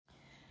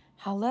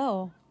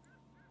Hello,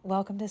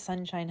 welcome to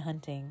Sunshine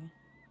Hunting.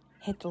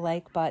 Hit the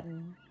like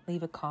button,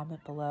 leave a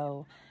comment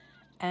below,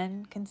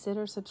 and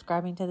consider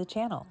subscribing to the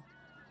channel,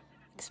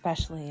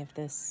 especially if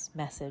this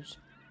message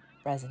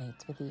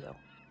resonates with you.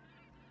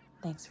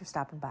 Thanks for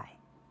stopping by.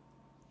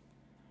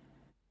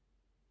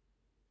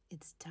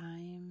 It's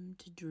time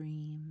to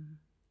dream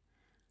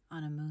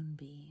on a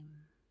moonbeam,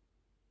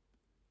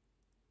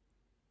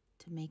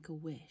 to make a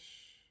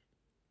wish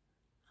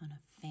on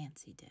a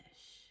fancy dish,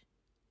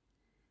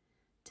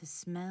 to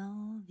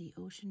smell the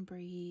ocean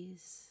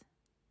breeze,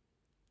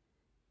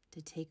 to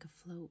take a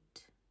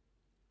float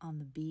on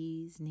the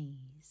bee's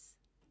knees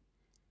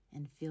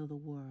and feel the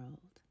world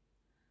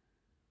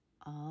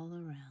all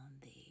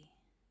around thee,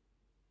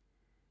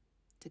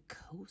 to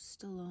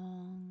coast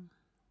along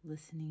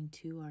listening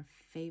to our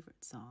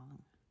favorite song,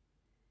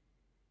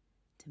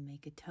 to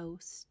make a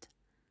toast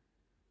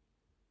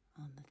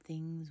on the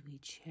things we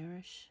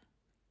cherish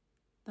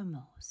the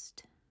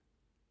most,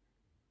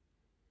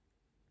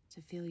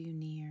 to feel you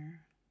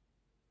near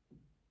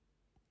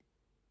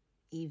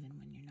even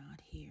when you're not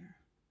here,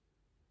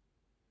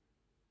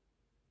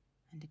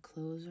 and to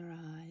close our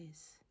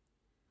eyes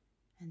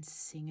and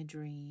sing a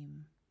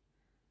dream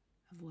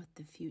of what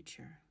the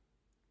future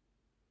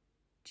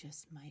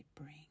just might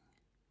bring.